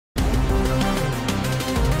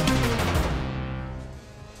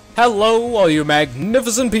Hello, all you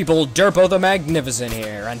magnificent people, Derpo the Magnificent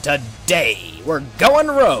here, and today we're going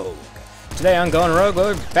rogue. Today on Going Rogue,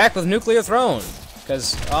 we're back with Nuclear Throne,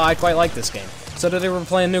 because I quite like this game. So today we're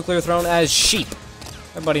playing Nuclear Throne as Sheep.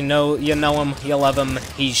 Everybody you know him, you love him,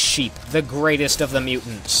 he's Sheep, the greatest of the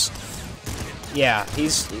mutants. Yeah,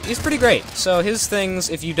 he's pretty great. So his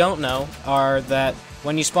things, if you don't know, are that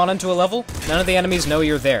when you spawn into a level, none of the enemies know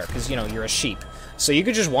you're there, because, you know, you're a sheep. So you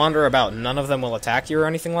could just wander about, none of them will attack you or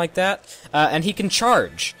anything like that. And he can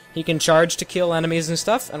charge. He can charge to kill enemies and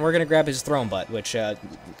stuff, and we're gonna grab his throne butt, which,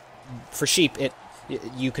 for sheep,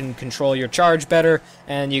 you can control your charge better,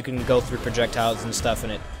 and you can go through projectiles and stuff,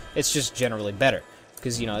 and it's just generally better.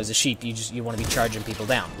 Because, you know, as a sheep, you want to be charging people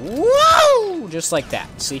down. Whoa! Just like that,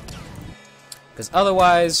 see? Because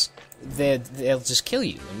otherwise, they'll just kill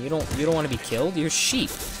you, and you don't want to be killed, you're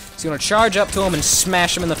sheep. So you want to charge up to them and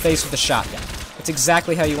smash them in the face with a shotgun. That's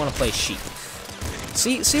exactly how you want to play sheep.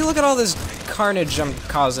 See, look at all this carnage I'm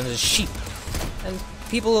causing as sheep. And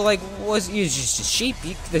people are like, you're just a sheep?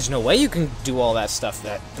 There's no way you can do all that stuff,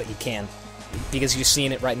 but you can. Because you're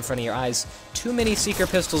seeing it right in front of your eyes. Too many Seeker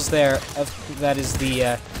pistols there. That is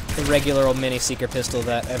the regular old mini Seeker pistol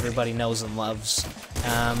that everybody knows and loves.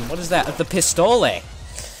 What is that? The Pistole.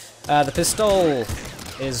 The Pistole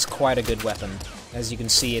is quite a good weapon. As you can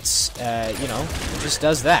see, it's, you know, it just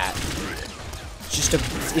does that.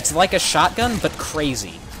 It's like a shotgun, but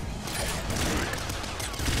crazy.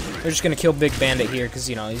 We're just gonna kill Big Bandit here, because,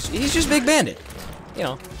 you know, he's just Big Bandit. You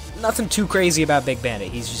know, nothing too crazy about Big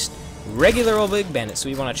Bandit. He's just regular old Big Bandit. So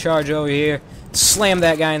we want to charge over here, slam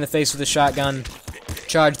that guy in the face with a shotgun,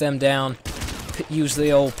 charge them down, use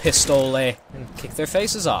the old pistole, and kick their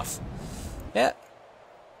faces off. Yeah.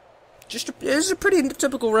 It's a pretty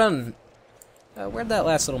typical run. Where'd that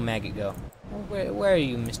last little maggot go? Where are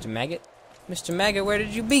you, Mr. Maggot? Mr. Maggot, where did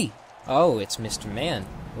you be? Oh, it's Mr. Man.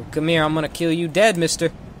 Well, come here, I'm gonna kill you dead,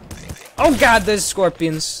 mister. Oh god, there's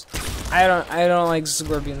scorpions. I don't like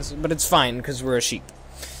scorpions, but it's fine, because we're a sheep.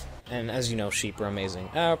 And as you know, sheep are amazing.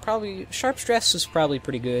 Probably, Sharp Stress is probably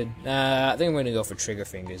pretty good. I think I'm gonna go for Trigger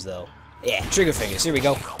Fingers, though. Yeah, Trigger Fingers, here we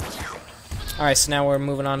go. Alright, so now we're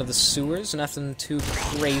moving on to the sewers. Nothing too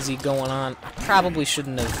crazy going on.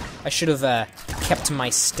 I should have kept my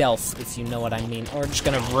stealth, if you know what I mean. Or we're just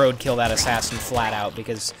gonna roadkill that assassin flat out,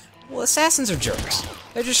 because, well, assassins are jerks.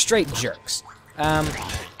 They're just straight jerks.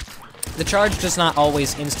 The charge does not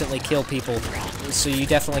always instantly kill people, so you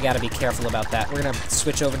definitely gotta be careful about that. We're gonna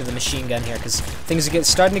switch over to the machine gun here, because things are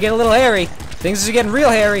starting to get a little hairy. Things are getting real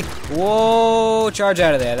hairy. Whoa, charge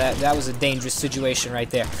out of there. That was a dangerous situation right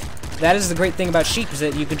there. That is the great thing about sheep, is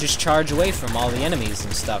that you can just charge away from all the enemies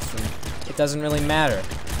and stuff, and it doesn't really matter.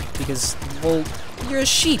 Because, well, you're a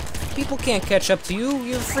sheep. People can't catch up to you.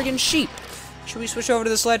 You're a friggin' sheep. Should we switch over to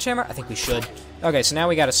the sledgehammer? I think we should. Okay, so now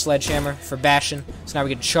we got a sledgehammer for bashing. So now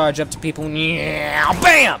we can charge up to people. Yeah,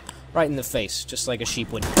 bam! Right in the face, just like a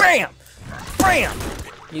sheep would. Bam! Bam!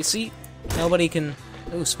 You see? Nobody can...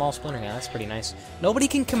 Ooh, small splinter gun. That's pretty nice. Nobody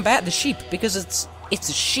can combat the sheep, because it's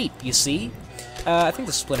a sheep, you see? I think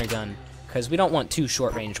the splinter gun, because we don't want two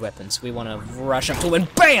short-range weapons. We want to rush up to him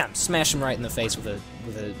and BAM! Smash him right in the face with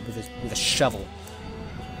a shovel.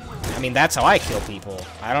 I mean, that's how I kill people.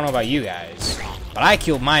 I don't know about you guys, but I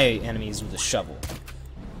kill my enemies with a shovel.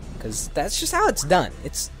 Because that's just how it's done.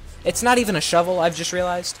 It's not even a shovel, I've just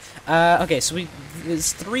realized. Okay, so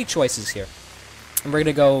there's three choices here. And we're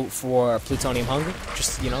gonna go for Plutonium Hungry,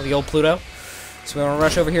 just, you know, the old Pluto. So we want to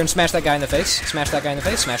rush over here and smash that guy in the face, smash that guy in the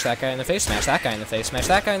face, smash that guy in the face, smash that guy in the face, smash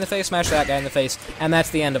that guy in the face, smash that guy in the face, and that's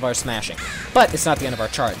the end of our smashing. But it's not the end of our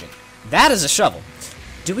charging. That is a shovel.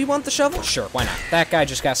 Do we want the shovel? Sure, why not? That guy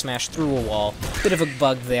just got smashed through a wall. Bit of a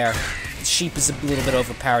bug there. The sheep is a little bit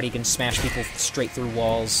overpowered. He can smash people straight through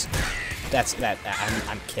walls.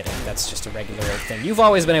 I'm kidding. That's just a regular old thing. You've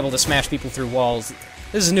always been able to smash people through walls.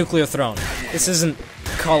 This is Nuclear Throne. This isn't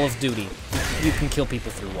Call of Duty. You can kill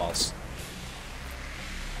people through walls.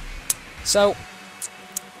 So,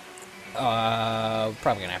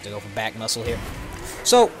 probably gonna have to go for back muscle here.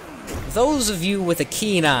 So, those of you with a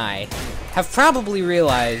keen eye have probably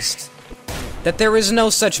realized that there is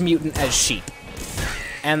no such mutant as sheep,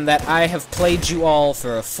 and that I have played you all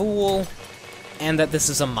for a fool, and that this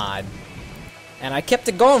is a mod. And I kept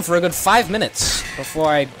it going for a good 5 minutes before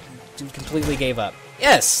I completely gave up.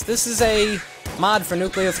 Yes, this is a mod for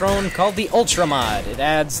Nuclear Throne called the Ultra Mod. It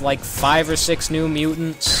adds like 5 or 6 new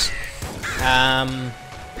mutants.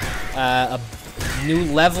 New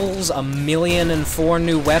levels, 1,000,004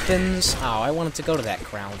 new weapons. Oh, I wanted to go to that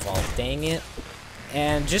crown vault, dang it.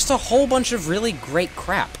 And just a whole bunch of really great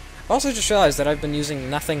crap. I also just realized that I've been using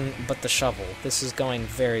nothing but the shovel. This is going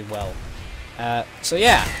very well. So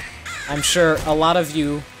yeah, I'm sure a lot of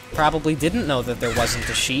you probably didn't know that there wasn't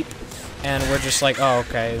a sheep, and we're just like, oh,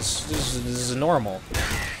 okay, this is normal.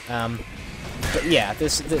 But yeah,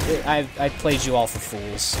 I played you all for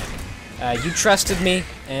fools. You trusted me,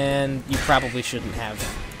 and you probably shouldn't have.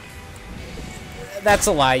 That's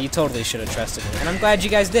a lie. You totally should have trusted me, and I'm glad you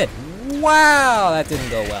guys did. Wow, that didn't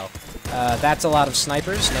go well. That's a lot of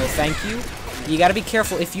snipers. No, thank you. You gotta be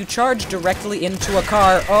careful. If you charge directly into a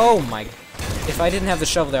car, oh my... If I didn't have the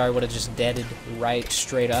shovel there, I would have just deaded right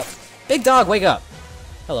straight up. Big dog, wake up!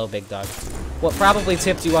 Hello, big dog. What probably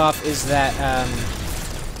tipped you off is that,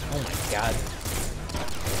 oh my god.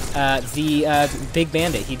 The Big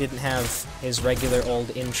Bandit, he didn't have his regular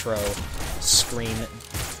old intro screen.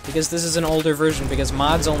 Because this is an older version, because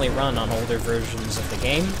mods only run on older versions of the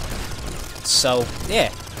game. So,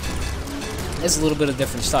 yeah. There's a little bit of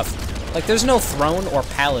different stuff. Like, there's no throne or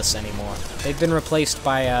palace anymore. They've been replaced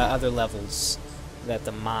by other levels that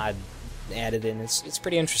the mod added in. It's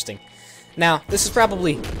pretty interesting. Now, this is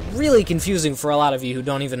probably really confusing for a lot of you who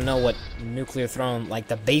don't even know what Nuclear Throne, like,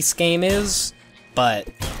 the base game is, but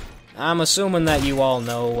I'm assuming that you all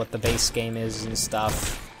know what the base game is and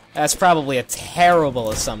stuff. That's probably a terrible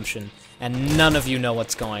assumption, and none of you know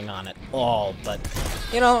what's going on at all, but,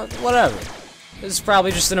 you know, whatever. This is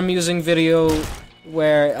probably just an amusing video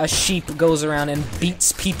where a sheep goes around and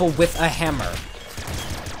beats people with a hammer.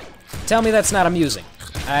 Tell me that's not amusing.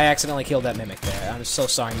 I accidentally killed that Mimic there. I'm so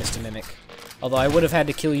sorry, Mr. Mimic. Although I would have had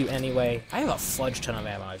to kill you anyway. I have a fudge ton of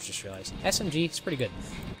ammo, I've just realized. SMG, it's pretty good.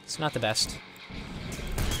 It's not the best.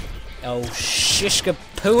 Oh, shishka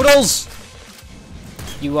poodles!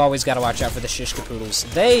 You always gotta watch out for the shishka poodles.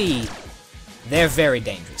 They're very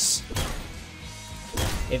dangerous.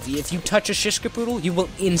 If you touch a shishka poodle, you will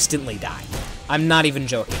instantly die. I'm not even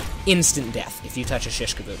joking. Instant death if you touch a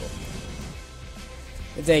shishka poodle.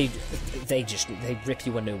 They rip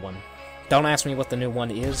you a new one. Don't ask me what the new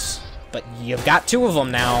one is, but you've got 2 of them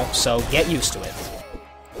now, so get used to it.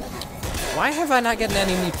 Why have I not gotten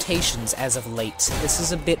any mutations as of late? This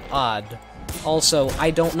is a bit odd. Also, I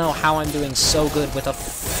don't know how I'm doing so good with a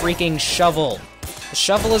freaking shovel. The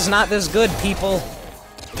shovel is not this good, people.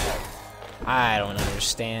 I don't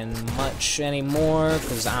understand much anymore,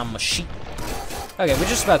 because I'm a sheep. Okay, we're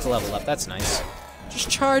just about to level up. That's nice. Just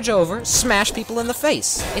charge over, smash people in the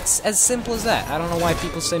face. It's as simple as that. I don't know why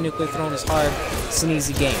people say Nuclear Throne is hard. It's an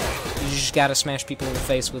easy game. You just gotta smash people in the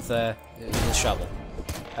face with a shovel.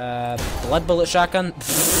 Blood bullet shotgun?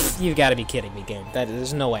 You've gotta be kidding me, game.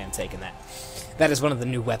 There's no way I'm taking that. That is one of the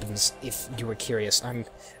new weapons, if you were curious.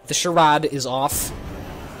 The charade is off.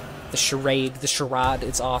 The charade,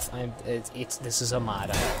 it's off. This is a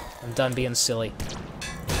mod. I'm done being silly.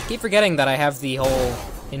 I keep forgetting that I have the whole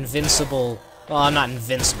invincible... Well, I'm not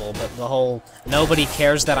invincible, but the whole nobody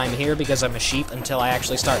cares that I'm here because I'm a sheep until I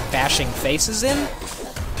actually start bashing faces in.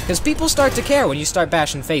 Because people start to care when you start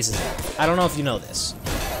bashing faces in. I don't know if you know this.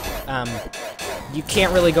 You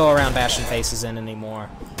can't really go around bashing faces in anymore.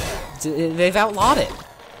 They've outlawed it.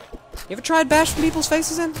 You ever tried bashing people's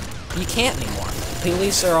faces in? You can't anymore.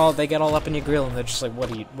 Police they get all up in your grill and they're just like,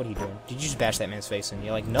 what are you doing? Did you just bash that man's face in?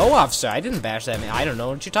 You're like, no, officer, I didn't bash that man. I don't know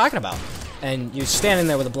what you're talking about. And you're standing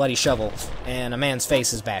there with a bloody shovel, and a man's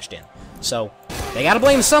face is bashed in. So, they gotta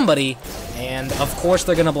blame somebody, and of course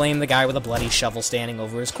they're gonna blame the guy with a bloody shovel standing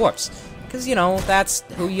over his corpse. Because, you know, that's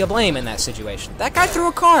who you blame in that situation. That guy threw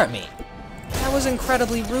a car at me. That was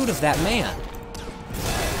incredibly rude of that man.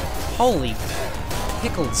 Holy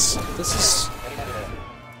pickles. This is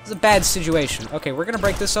a bad situation. Okay, we're gonna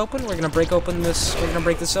break this open. We're gonna break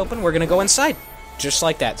this open. We're gonna go inside. Just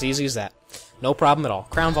like that. It's easy as that. No problem at all.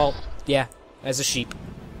 Crown vault. Yeah, as a sheep.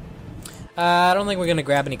 I don't think we're gonna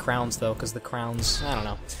grab any crowns, though, because the crowns, I don't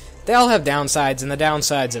know. They all have downsides, and the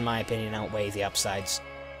downsides, in my opinion, outweigh the upsides.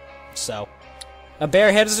 So, a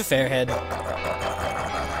bare head is a fair head.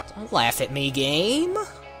 Don't laugh at me, game.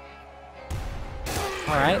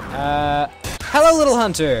 Alright, hello, little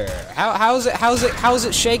hunter! How's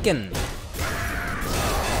it shaking?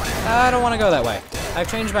 I don't want to go that way. I've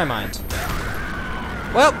changed my mind.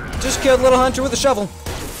 Well, just killed little hunter with a shovel.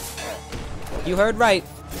 You heard right.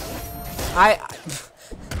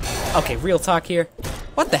 Okay, real talk here.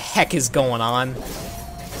 What the heck is going on?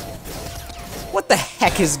 What the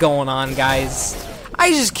heck is going on, guys?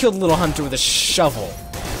 I just killed little hunter with a shovel.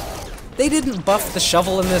 They didn't buff the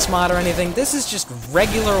shovel in this mod or anything. This is just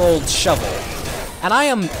regular old shovel. And I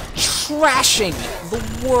am trashing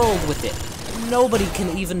the world with it. Nobody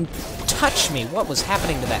can even touch me. What was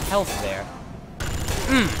happening to that health there?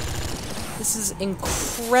 This is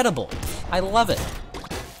incredible. I love it.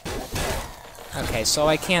 Okay, so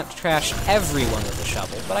I can't trash everyone with a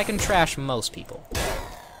shovel, but I can trash most people.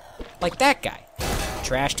 Like that guy.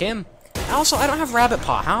 Trashed him. Also, I don't have Rabbit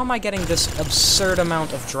Paw. How am I getting this absurd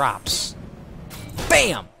amount of drops?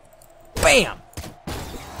 Bam! Bam!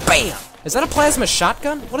 Bam! Is that a plasma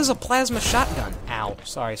shotgun? What is a plasma shotgun? Ow.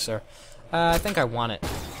 Sorry, sir. I think I want it.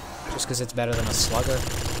 Just because it's better than a slugger.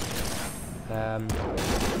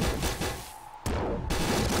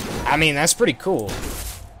 I mean, that's pretty cool.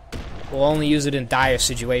 We'll only use it in dire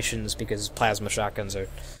situations because plasma shotguns are,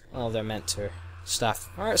 well, they're meant to stuff.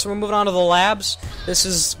 Alright, so we're moving on to the labs. This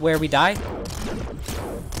is where we die.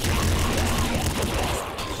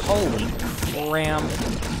 Holy cram.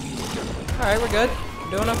 Alright, we're good.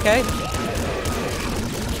 We're doing okay.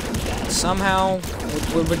 Somehow,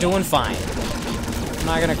 we're doing fine. I'm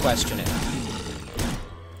not gonna question it.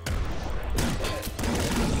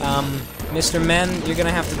 Mr. Men, you're gonna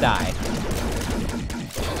have to die.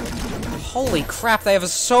 Holy crap, they have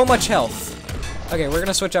so much health. Okay, we're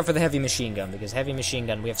gonna switch out for the heavy machine gun, because heavy machine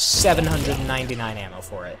gun, we have 799 ammo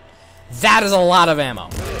for it. That is a lot of ammo.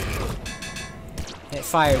 It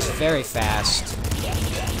fires very fast.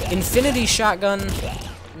 Infinity shotgun,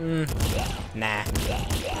 nah.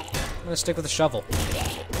 I'm gonna stick with the shovel.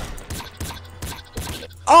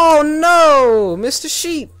 Oh no! Mr.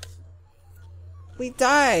 Sheep! We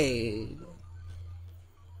died.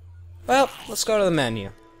 Well, let's go to the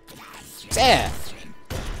menu. Yeah!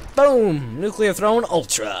 Boom! Nuclear Throne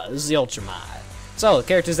Ultra. This is the Ultra mod. So, the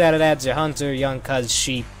characters added adds your Hunter, Young Cuz,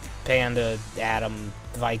 Sheep, Panda, Adam,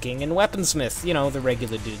 Viking, and Weaponsmith. You know, the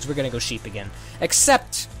regular dudes. We're gonna go Sheep again.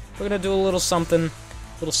 Except, we're gonna do a little something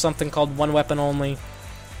called One Weapon Only.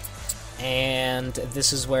 And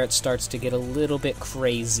this is where it starts to get a little bit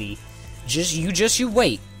crazy. Just you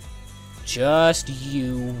wait. Just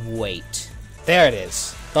you wait. There it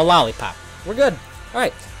is. The lollipop. We're good.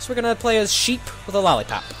 Alright, so we're gonna play as Sheep with a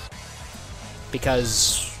lollipop.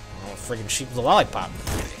 Because, well, friggin' Sheep with a lollipop.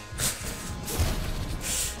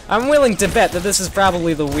 I'm willing to bet that this is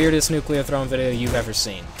probably the weirdest Nuclear Throne video you've ever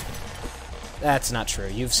seen. That's not true.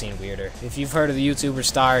 You've seen weirder. If you've heard of the YouTuber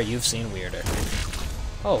Star, you've seen weirder.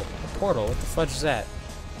 Oh, a portal. What the fudge is that?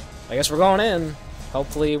 I guess we're going in.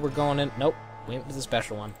 Hopefully we're going in. Nope. We went with the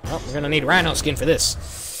special one. Oh, we're gonna need rhino skin for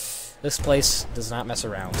this. This place does not mess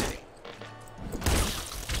around.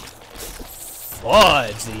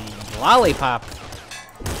 Fudge, the lollipop.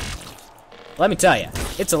 Let me tell you,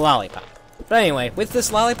 it's a lollipop. But anyway, with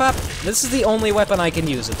this lollipop, this is the only weapon I can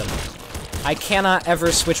use at the moment. I cannot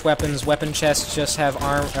ever switch weapons. Weapon chests just have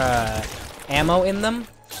ammo in them.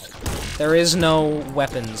 There is no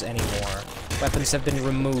weapons anymore. Weapons have been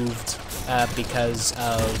removed because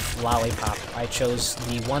of lollipop. I chose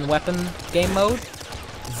the one weapon game mode.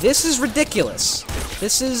 This is ridiculous.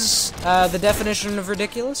 This is the definition of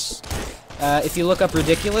ridiculous. If you look up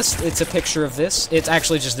ridiculous, it's a picture of this. It's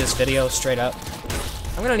actually just this video, straight up.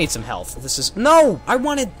 I'm gonna need some health. This is... No! I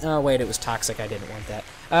wanted... Oh, wait, it was toxic. I didn't want that.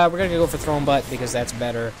 We're gonna go for Throne Butt, because that's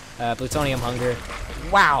better. Plutonium Hunger.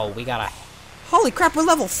 Wow, we got a... Holy crap, we're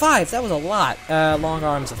level 5! That was a lot. Long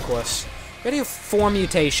arms, of course. We're gonna do 4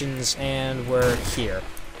 mutations, and we're here.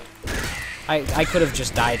 I could have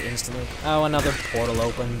just died instantly. Oh, another portal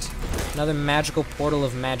opened. Another magical portal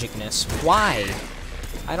of magicness. Why?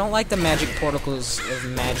 I don't like the magic portals of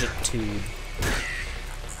Magitude.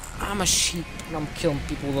 I'm a sheep, and I'm killing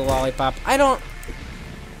people with a lollipop. I don't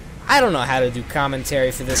know how to do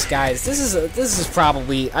commentary for this, guys. This is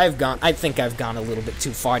probably... I think I've gone a little bit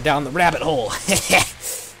too far down the rabbit hole.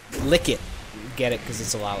 Lick it. Get it, because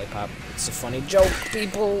it's a lollipop. It's a funny joke,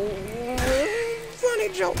 people. Funny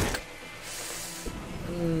joke.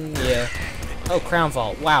 Yeah. Oh, Crown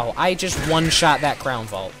Vault. Wow, I just one-shot that Crown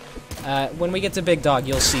Vault. When we get to Big Dog,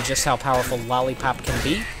 you'll see just how powerful Lollipop can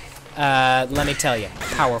be. Let me tell you,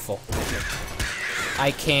 powerful.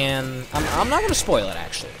 I can... I'm not gonna spoil it,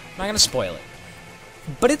 actually. I'm not gonna spoil it.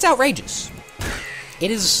 But it's outrageous.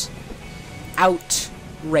 It is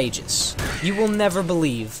outrageous. You will never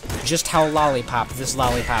believe just how lollipop this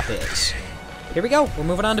lollipop is. Here we go. We're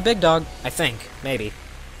moving on to Big Dog. I think. Maybe.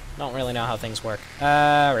 Don't really know how things work.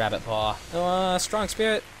 Rabbit Paw. Strong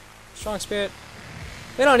Spirit. Strong Spirit.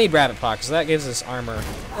 We don't need Rabbit Paw, because that gives us armor.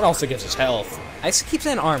 It also gives us health. I keep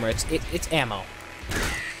saying armor. It's ammo.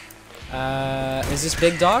 Is this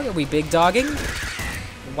Big Dog? Are we Big Dogging?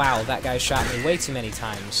 Wow, that guy shot me way too many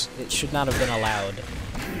times. It should not have been allowed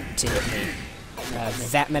to hit me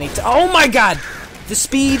that many times. Oh my god! The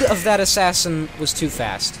speed of that assassin was too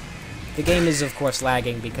fast. The game is, of course,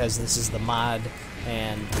 lagging because this is the mod,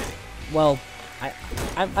 and, well,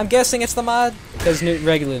 I'm guessing it's the mod, because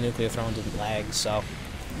regular Nuclear Throne didn't lag, so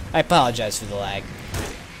I apologize for the lag.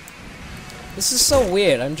 This is so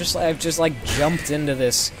weird. I've just like jumped into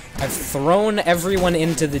this. I've thrown everyone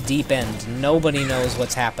into the deep end. Nobody knows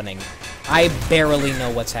what's happening. I barely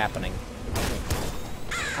know what's happening.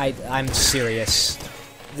 I'm serious.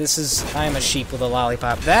 I'm a sheep with a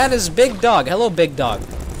lollipop. That is Big Dog. Hello, Big Dog.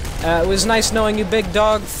 It was nice knowing you, Big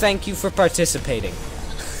Dog. Thank you for participating.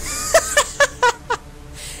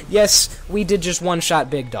 Yes, we did just one-shot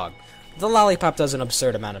Big Dog. The lollipop does an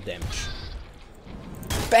absurd amount of damage.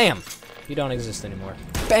 Bam! You don't exist anymore.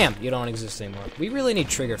 Bam! You don't exist anymore. We really need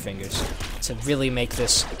trigger fingers to really make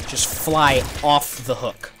this just fly off the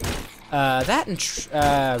hook. That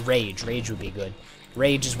and Rage. Rage would be good.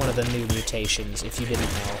 Rage is one of the new mutations, if you didn't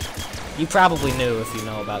know. You probably knew if you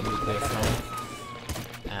know about Nuclear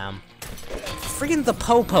Throne. Friggin' the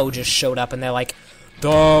Popo just showed up and they're like,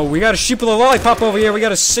 duh, we got a sheep with a lollipop over here, we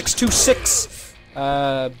got a 626.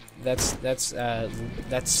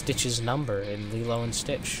 That's Stitch's number in Lilo and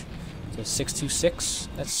Stitch. So 626,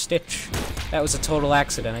 that's Stitch. That was a total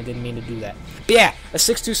accident, I didn't mean to do that. But yeah, a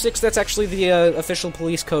 626, that's actually the official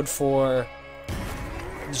police code for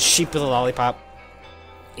sheep with a lollipop.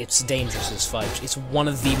 It's dangerous as fudge. It's one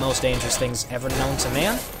of the most dangerous things ever known to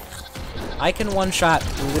man. I can one-shot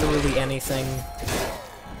literally anything.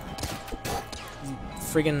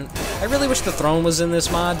 Friggin'... I really wish the throne was in this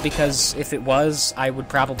mod, because if it was, I would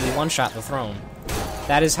probably one-shot the throne.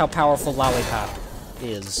 That is how powerful Lollipop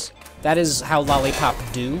is. That is how Lollipop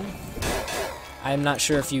do. I'm not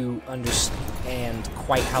sure if you understand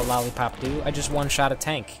quite how Lollipop do. I just one-shot a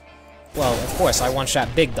tank. Well, of course, I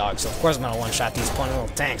one-shot Big Dog, so of course I'm gonna one-shot these pointy little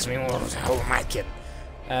tanks. I mean, who am I kidding?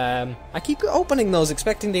 I keep opening those,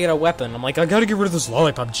 expecting to get a weapon. I'm like, I gotta get rid of this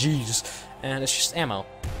lollipop, jeez. And it's just ammo.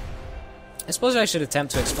 I suppose I should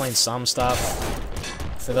attempt to explain some stuff.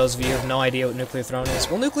 For those of you who have no idea what Nuclear Throne is.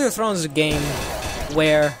 Well, Nuclear Throne is a game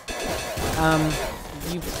where,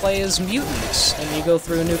 you play as mutants, and you go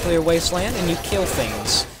through a nuclear wasteland, and you kill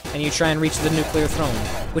things. And you try and reach the Nuclear Throne.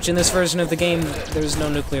 Which in this version of the game, there's no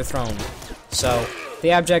Nuclear Throne. So,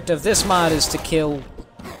 the object of this mod is to kill...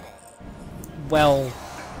 Well...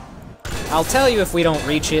 I'll tell you if we don't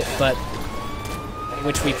reach it, but...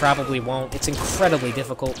 Which we probably won't. It's incredibly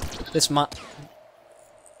difficult. This mod...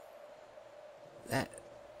 That...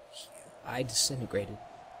 I disintegrated.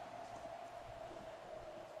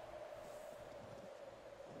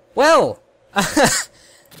 Well!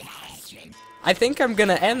 I think I'm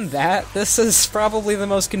gonna end that. This is probably the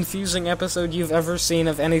most confusing episode you've ever seen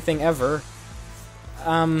of anything ever.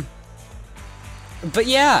 But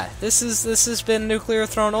yeah, this has been Nuclear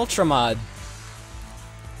Throne Ultra Mod.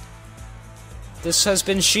 This has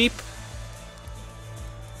been Sheep.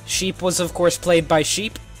 Sheep was, of course, played by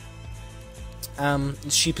Sheep.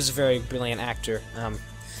 Sheep is a very brilliant actor.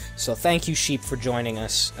 So thank you, Sheep, for joining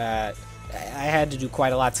us. I had to do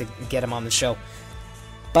quite a lot to get him on the show.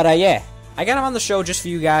 But, yeah. I got him on the show just for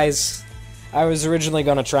you guys. I was originally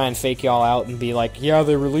gonna try and fake y'all out and be like, yeah,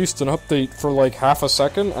 they released an update for like half a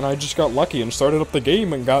second, and I just got lucky and started up the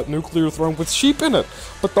game and got Nuclear Throne with sheep in it.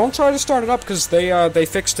 But don't try to start it up, because they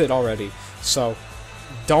fixed it already. So,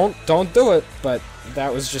 don't do it, but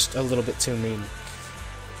that was just a little bit too mean.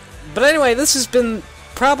 But anyway, this has been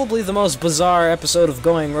probably the most bizarre episode of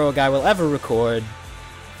Going Rogue I will ever record.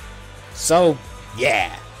 So,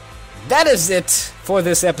 yeah. That is it for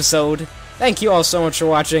this episode. Thank you all so much for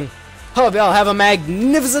watching. Hope y'all have a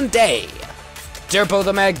magnificent day. Derpo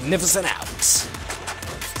the Magnificent out.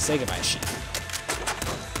 Say goodbye, sheep.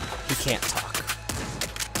 He can't talk.